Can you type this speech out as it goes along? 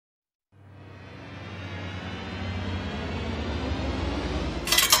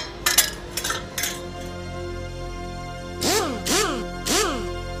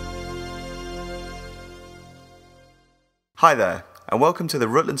Hi there, and welcome to the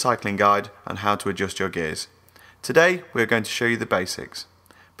Rutland Cycling Guide on how to adjust your gears. Today we are going to show you the basics.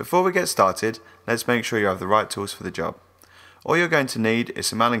 Before we get started, let's make sure you have the right tools for the job. All you're going to need is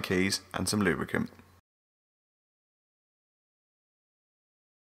some Allen keys and some lubricant.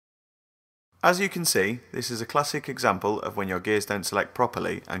 As you can see, this is a classic example of when your gears don't select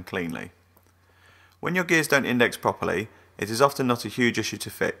properly and cleanly. When your gears don't index properly, it is often not a huge issue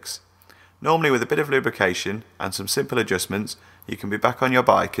to fix. Normally with a bit of lubrication and some simple adjustments, you can be back on your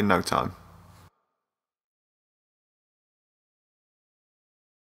bike in no time.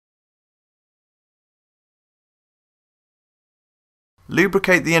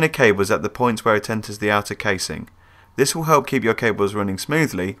 Lubricate the inner cables at the points where it enters the outer casing. This will help keep your cables running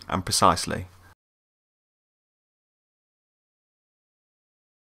smoothly and precisely.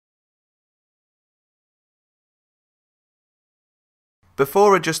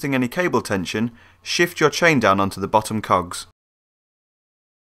 Before adjusting any cable tension, shift your chain down onto the bottom cogs.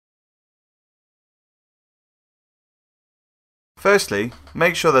 Firstly,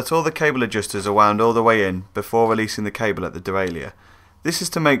 make sure that all the cable adjusters are wound all the way in before releasing the cable at the derailleur. This is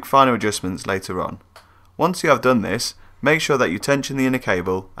to make finer adjustments later on. Once you have done this, make sure that you tension the inner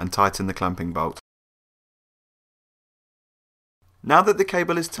cable and tighten the clamping bolt. Now that the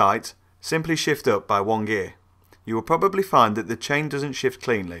cable is tight, simply shift up by one gear. You will probably find that the chain doesn't shift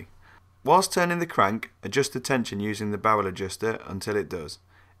cleanly. Whilst turning the crank, adjust the tension using the barrel adjuster until it does.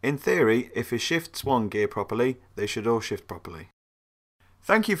 In theory, if it shifts one gear properly, they should all shift properly.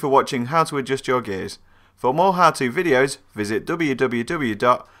 Thank you for watching How to Adjust Your Gears. For more how-to videos, visit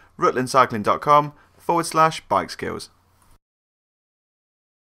www.rutlandcycling.com/bike skills.